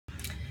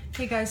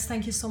Hey guys,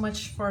 thank you so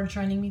much for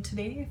joining me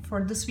today.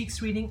 For this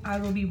week's reading, I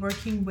will be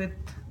working with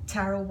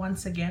tarot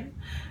once again,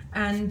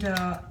 and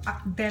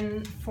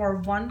then for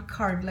one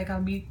card, like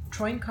I'll be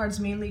drawing cards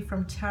mainly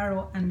from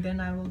tarot, and then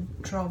I will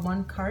draw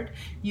one card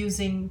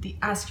using the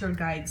Ask Your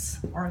Guides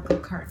oracle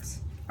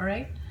cards. All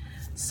right,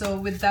 so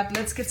with that,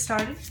 let's get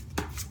started.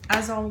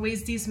 As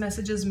always, these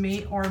messages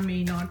may or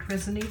may not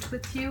resonate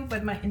with you,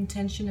 but my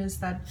intention is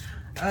that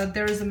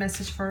there is a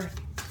message for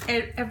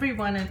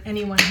everyone and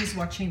anyone who's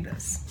watching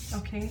this.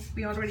 Okay,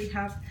 we already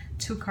have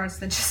 2 cards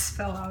that just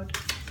fell out.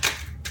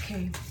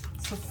 Okay,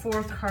 so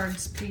 4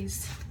 cards,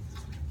 please.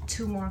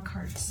 2 more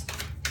cards.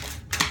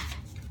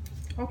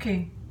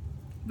 Okay,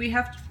 we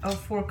have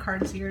 4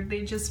 cards here.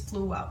 They just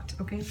flew out.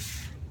 Okay,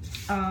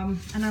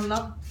 and I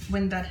love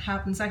when that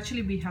happens.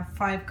 Actually, we have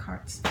 5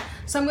 cards,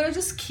 so I'm gonna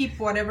just keep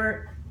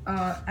whatever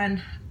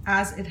and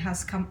as it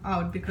has come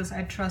out, because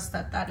I trust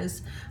that that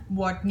is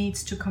what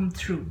needs to come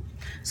through.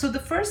 So the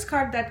first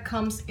card that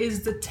comes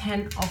is the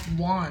 10 of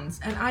Wands,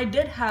 and I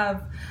did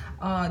have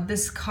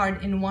this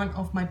card in one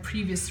of my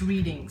previous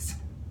readings.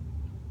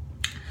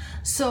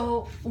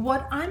 So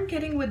what I'm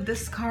getting with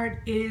this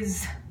card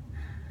is,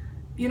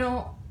 you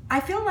know, I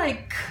feel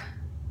like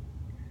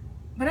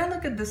when I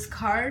look at this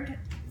card,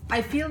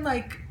 I feel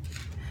like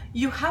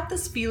you have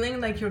this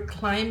feeling like you're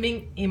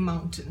climbing a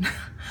mountain.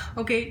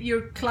 Okay,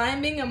 you're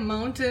climbing a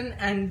mountain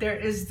and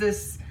there's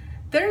this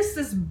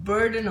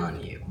burden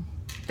on you.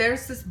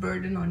 There's this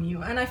burden on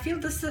you, and I feel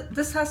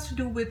this has to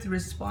do with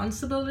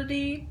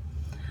responsibility.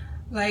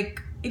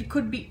 Like, it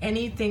could be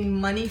anything: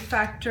 money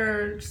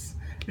factors,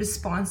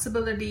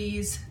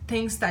 responsibilities,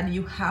 things that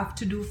you have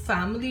to do,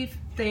 family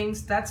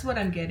things. That's what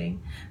I'm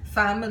getting.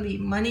 Family,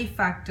 money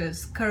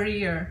factors,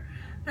 career.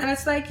 And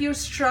it's like you're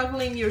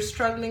struggling,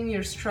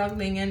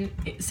 and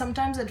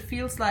sometimes it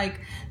feels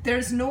like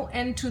there's no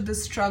end to the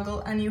struggle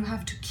and you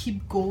have to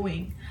keep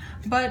going.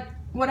 But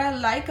what I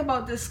like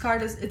about this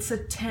card is it's a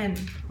 10,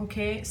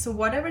 okay? So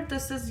whatever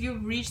this is,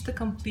 you've reached the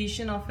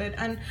completion of it.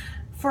 And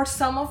for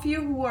some of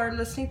you who are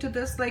listening to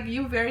this, like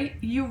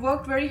you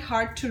worked very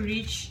hard to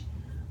reach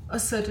a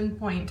certain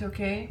point,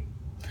 okay?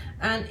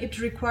 And it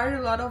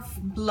required a lot of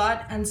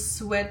blood and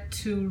sweat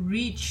to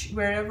reach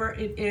wherever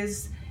it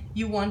is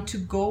you want to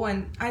go.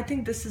 And I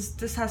think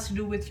this has to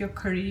do with your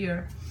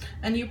career,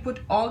 and you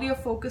put all your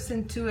focus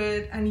into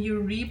it, and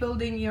you're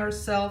rebuilding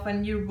yourself,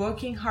 and you're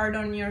working hard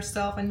on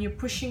yourself, and you're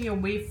pushing your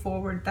way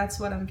forward. That's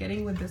what I'm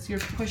getting with this.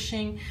 You're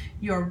pushing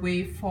your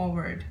way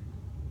forward.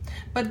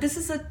 But this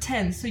is a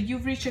 10, so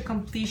you've reached a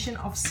completion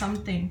of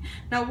something.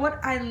 Now what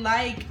I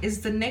like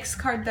is the next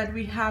card that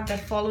we have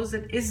that follows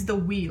it is the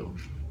Wheel.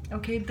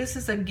 Okay, this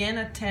is again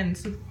a 10.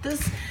 So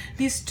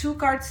these 2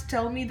 cards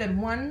tell me that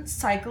one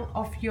cycle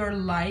of your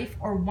life,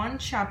 or one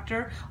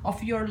chapter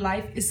of your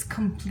life, is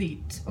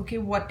complete. Okay,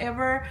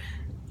 whatever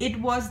it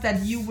was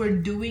that you were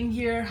doing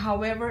here,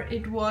 however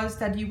it was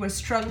that you were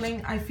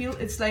struggling, I feel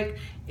it's like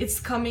it's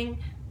coming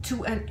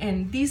to an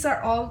end. These are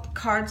all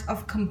cards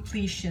of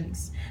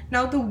completions.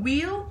 Now the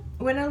Wheel,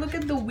 when I look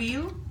at the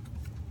Wheel,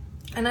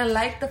 and I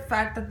like the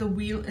fact that the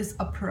Wheel is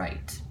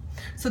upright.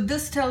 So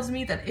this tells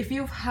me that if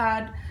you've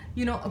had,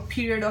 you know, a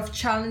period of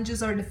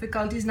challenges or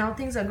difficulties, now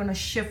things are going to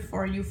shift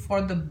for you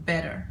for the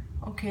better.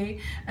 Okay,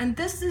 and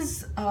this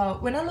is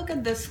when I look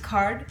at this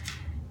card,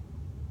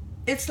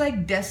 it's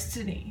like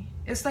destiny.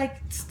 It's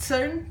like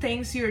certain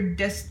things you're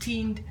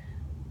destined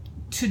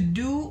to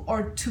do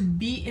or to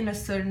be in a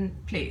certain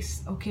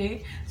place.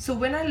 Okay, so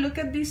when I look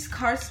at these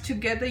cards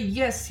together,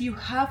 yes, you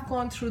have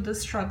gone through the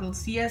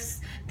struggles.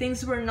 Yes,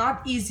 things were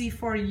not easy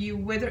for you,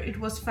 whether it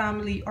was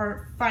family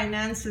or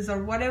finances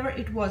or whatever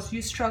it was,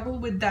 you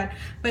struggled with that.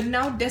 But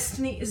now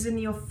destiny is in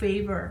your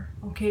favor.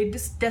 Okay,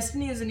 this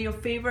destiny is in your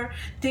favor.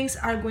 Things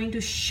are going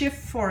to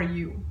shift for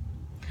you.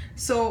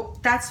 So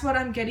that's what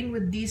I'm getting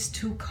with these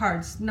 2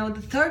 cards. Now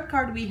the third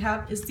card we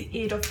have is the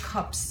 8 of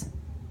Cups.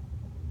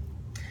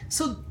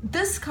 So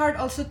this card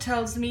also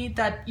tells me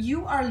that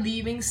you are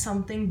leaving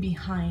something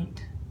behind.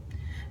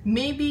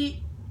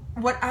 Maybe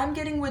what I'm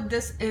getting with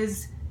this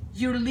is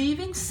you're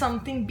leaving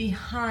something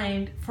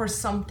behind for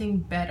something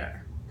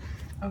better.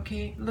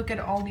 Okay, look at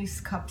all these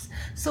cups.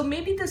 So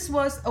maybe this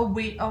was a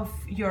way of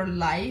your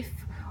life,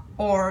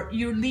 or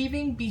you're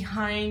leaving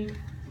behind.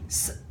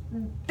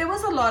 There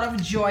was a lot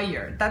of joy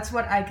here. That's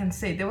what I can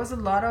say. There was a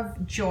lot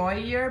of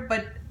joy here,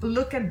 but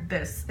look at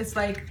this. It's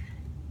like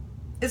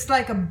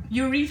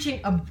you're reaching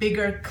a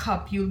bigger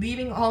cup. You're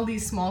leaving all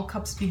these small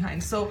cups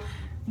behind. So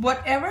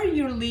whatever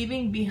you're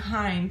leaving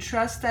behind,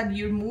 trust that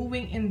you're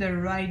moving in the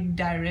right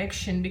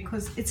direction,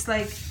 because it's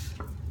like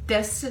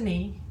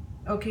destiny.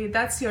 Okay,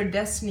 that's your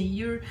destiny.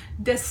 You're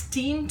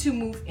destined to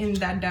move in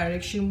that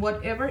direction,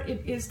 whatever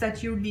it is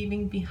that you're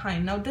leaving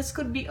behind. Now this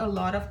could be a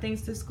lot of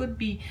things. This could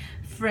be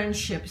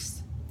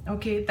friendships,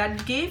 okay,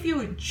 that gave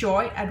you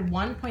joy at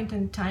one point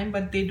in time,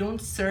 but they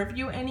don't serve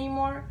you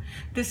anymore.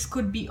 This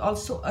could be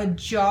also a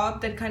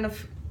job that kind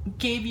of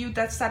gave you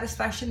that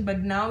satisfaction, but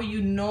now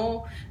you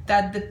know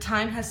that the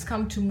time has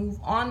come to move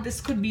on.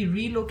 This could be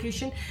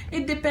relocation.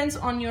 It depends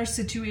on your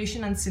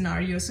situation and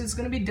scenario, so it's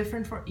going to be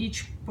different for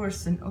each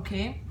person.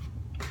 Okay,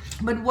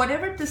 But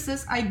whatever this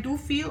is, I do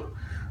feel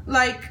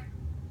like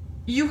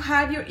you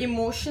had your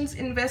emotions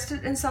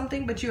invested in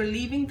something, but you're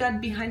leaving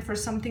that behind for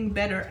something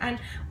better. And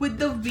with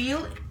the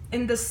wheel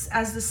in this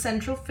as the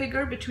central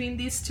figure between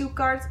these two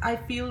cards, I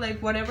feel like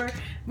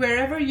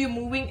wherever you're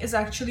moving is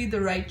actually the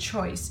right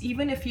choice.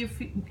 Even if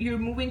you're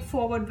moving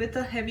forward with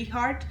a heavy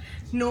heart,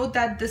 know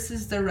that this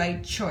is the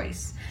right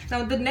choice.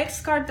 Now the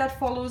next card that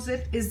follows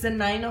it is the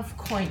Nine of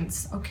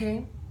Coins,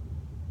 okay?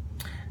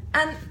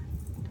 And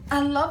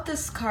I love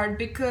this card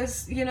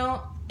because, you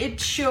know,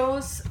 it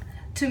shows,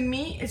 to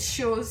me, it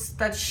shows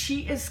that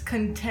she is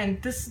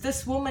content.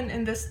 This woman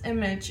in this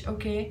image,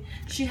 okay,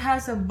 she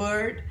has a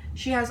bird,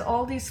 she has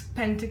all these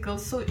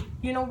pentacles. So,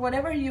 you know,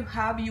 whatever you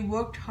have, you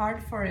worked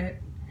hard for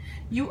it.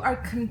 You are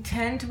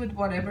content with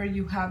whatever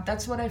you have.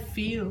 That's what I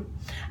feel.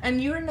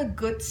 And you're in a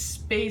good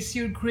space.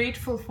 You're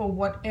grateful for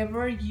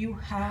whatever you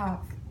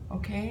have,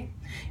 okay?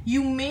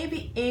 You may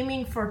be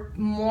aiming for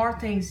more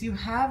things. You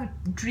have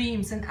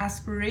dreams and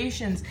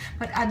aspirations,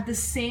 but at the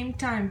same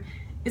time,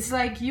 it's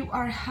like you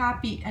are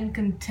happy and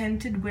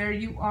contented where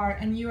you are,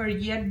 and you are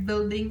yet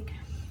building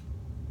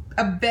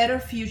a better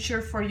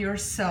future for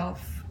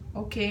yourself,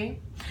 okay?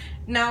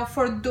 Now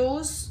for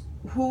those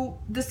who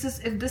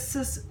if this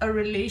is a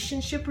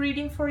relationship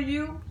reading for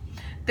you,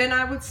 then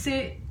I would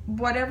say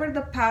whatever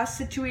the past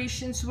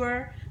situations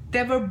were,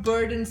 there were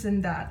burdens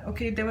in that,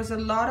 okay? There was a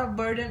lot of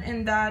burden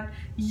in that.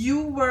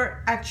 You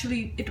were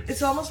actually,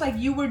 it's almost like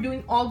you were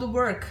doing all the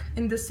work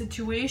in this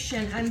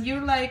situation, and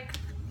you're like,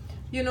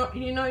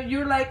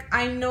 you're like,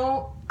 I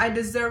know I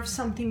deserve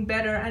something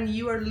better, and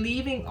you are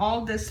leaving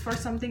all this for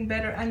something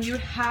better, and you're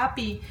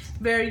happy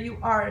where you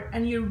are,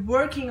 and you're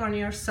working on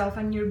yourself,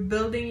 and you're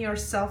building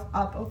yourself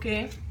up,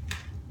 okay?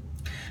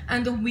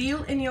 And the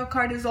wheel in your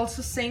card is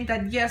also saying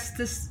that yes,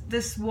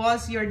 this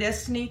was your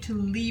destiny, to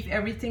leave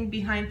everything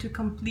behind, to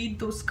complete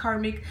those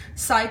karmic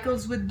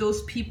cycles with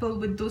those people,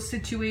 with those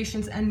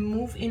situations, and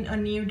move in a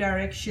new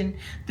direction.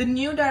 The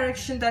new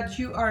direction that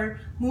you are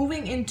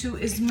moving into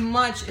is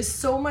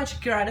so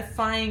much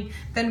gratifying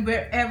than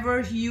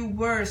wherever you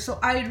were. So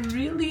I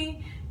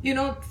really, you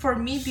know, for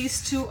me,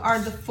 these two are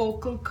the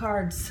focal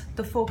cards,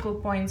 the focal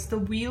points, the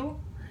wheel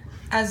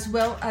as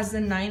well as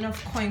the Nine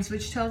of Coins,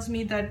 which tells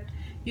me that,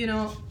 you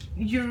know,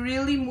 you're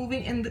really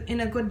moving in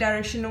a good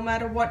direction, no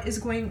matter what is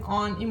going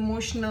on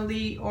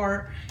emotionally,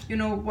 or, you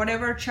know,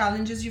 whatever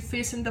challenges you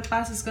face in the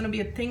past is going to be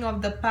a thing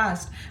of the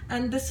past.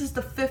 And this is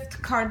the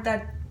fifth card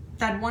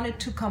that wanted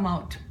to come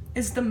out,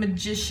 is the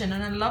Magician.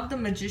 And I love the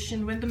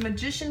Magician. When the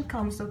Magician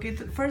comes, okay,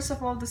 first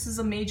of all, this is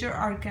a major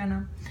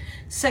arcana.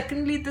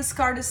 Secondly, this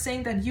card is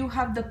saying that you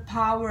have the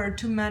power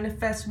to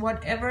manifest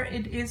whatever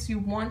it is you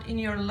want in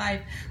your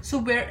life. So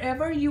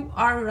wherever you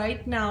are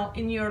right now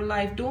in your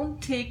life, don't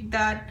take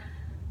that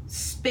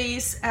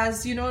space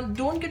as, you know,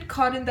 don't get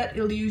caught in that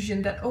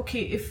illusion that,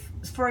 okay, if,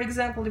 for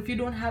example, if you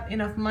don't have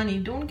enough money,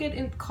 don't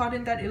get caught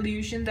in that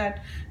illusion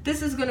that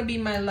this is going to be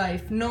my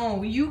life.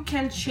 No, you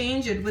can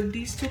change it. With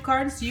these two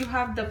cards, you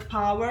have the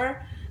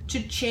power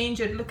to change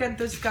it. Look at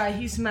this guy.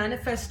 He's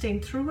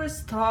manifesting through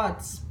his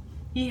thoughts.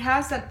 He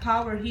has that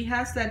power. He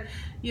has that,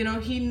 you know,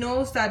 he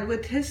knows that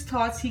with his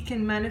thoughts, he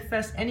can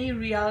manifest any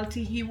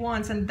reality he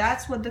wants. And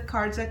that's what the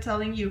cards are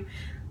telling you.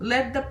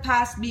 Let the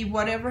past be.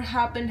 Whatever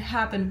happened,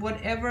 happened.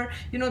 Whatever,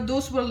 you know,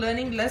 those were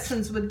learning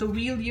lessons with the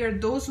wheel here.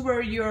 Those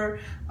were your,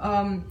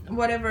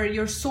 whatever,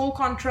 your soul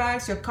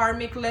contracts, your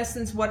karmic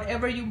lessons,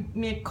 whatever you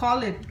may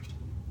call it,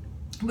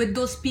 with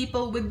those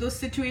people, with those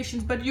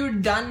situations. But you're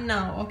done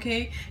now,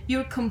 okay?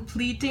 You're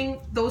completing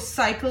those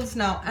cycles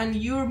now, and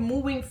you're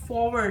moving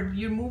forward.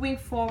 You're moving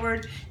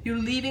forward. You're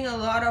leaving a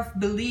lot of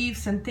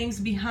beliefs and things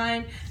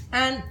behind,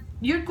 and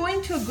you're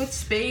going to a good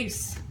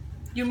space.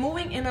 You're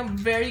moving in a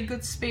very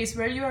good space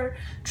where you are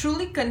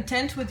truly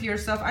content with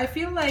yourself. I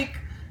feel like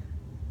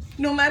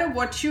no matter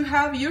what you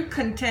have, you're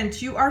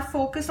content. You are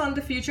focused on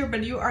the future,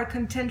 but you are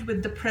content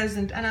with the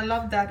present. And I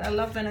love that. I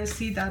love when I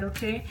see that,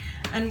 okay?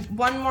 And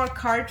one more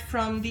card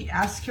from the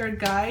Ask Your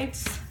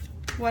Guides.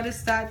 What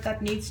is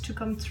that needs to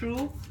come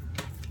through?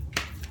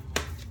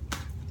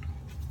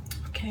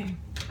 Okay.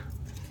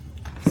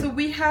 So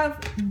we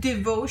have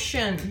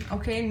devotion,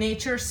 okay,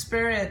 nature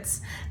spirits.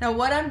 Now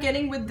what I'm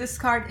getting with this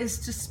card is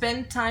to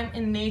spend time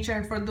in nature.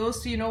 And for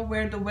those, you know,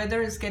 where the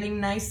weather is getting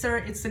nicer,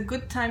 it's a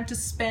good time to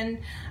spend,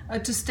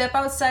 to step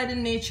outside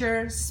in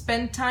nature,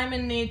 spend time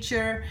in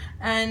nature.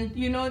 And,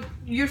 you know,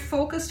 you're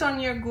focused on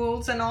your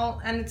goals and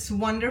all, and it's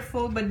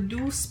wonderful, but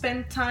do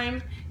spend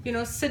time, you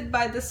know, sit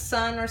by the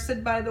sun or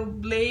sit by the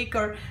lake,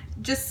 or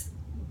just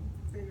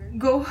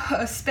go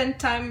spend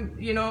time,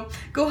 you know,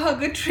 go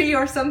hug a tree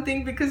or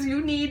something, because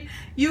you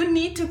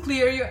need to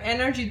clear your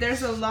energy.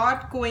 There's a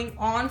lot going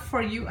on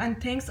for you and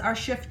things are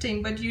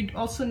shifting, but you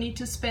also need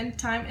to spend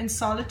time in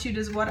solitude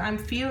is what I'm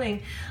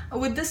feeling.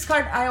 With this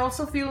card, I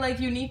also feel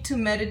like you need to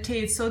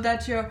meditate so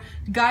that your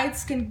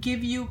guides can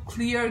give you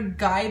clear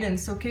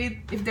guidance,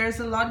 okay? If there's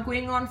a lot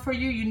going on for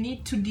you, you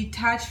need to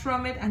detach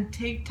from it and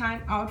take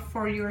time out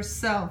for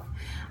yourself.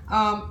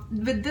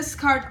 With this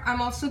card,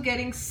 I'm also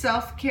getting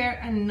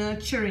self-care and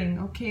nurturing,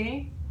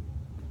 okay?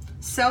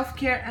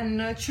 self-care and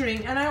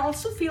nurturing. And I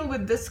also feel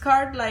with this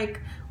card, like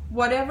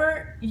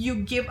whatever you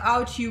give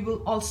out, you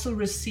will also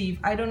receive.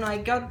 I don't know, I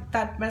got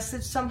that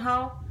message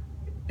somehow.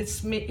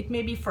 It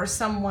may be for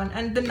someone.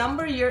 And the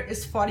number here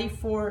is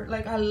 44.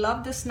 Like, I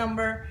love this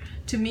number.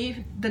 To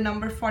me, the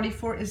number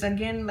 44 is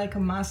again like a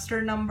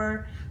master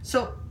number.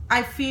 So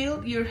I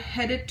feel you're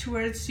headed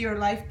towards your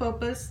life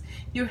purpose.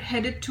 You're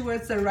headed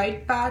towards the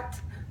right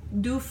path.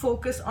 Do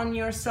focus on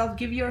yourself.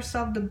 Give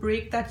yourself the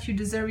break that you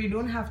deserve. You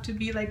don't have to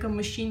be like a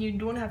machine. You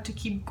don't have to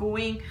keep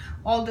going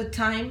all the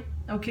time.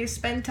 Okay,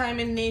 spend time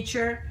in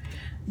nature.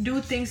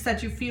 Do things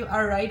that you feel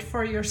are right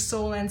for your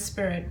soul and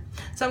spirit.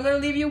 So I'm going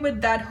to leave you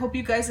with that. Hope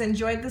you guys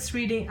enjoyed this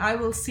reading. I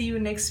will see you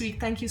next week.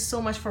 Thank you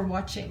so much for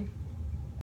watching.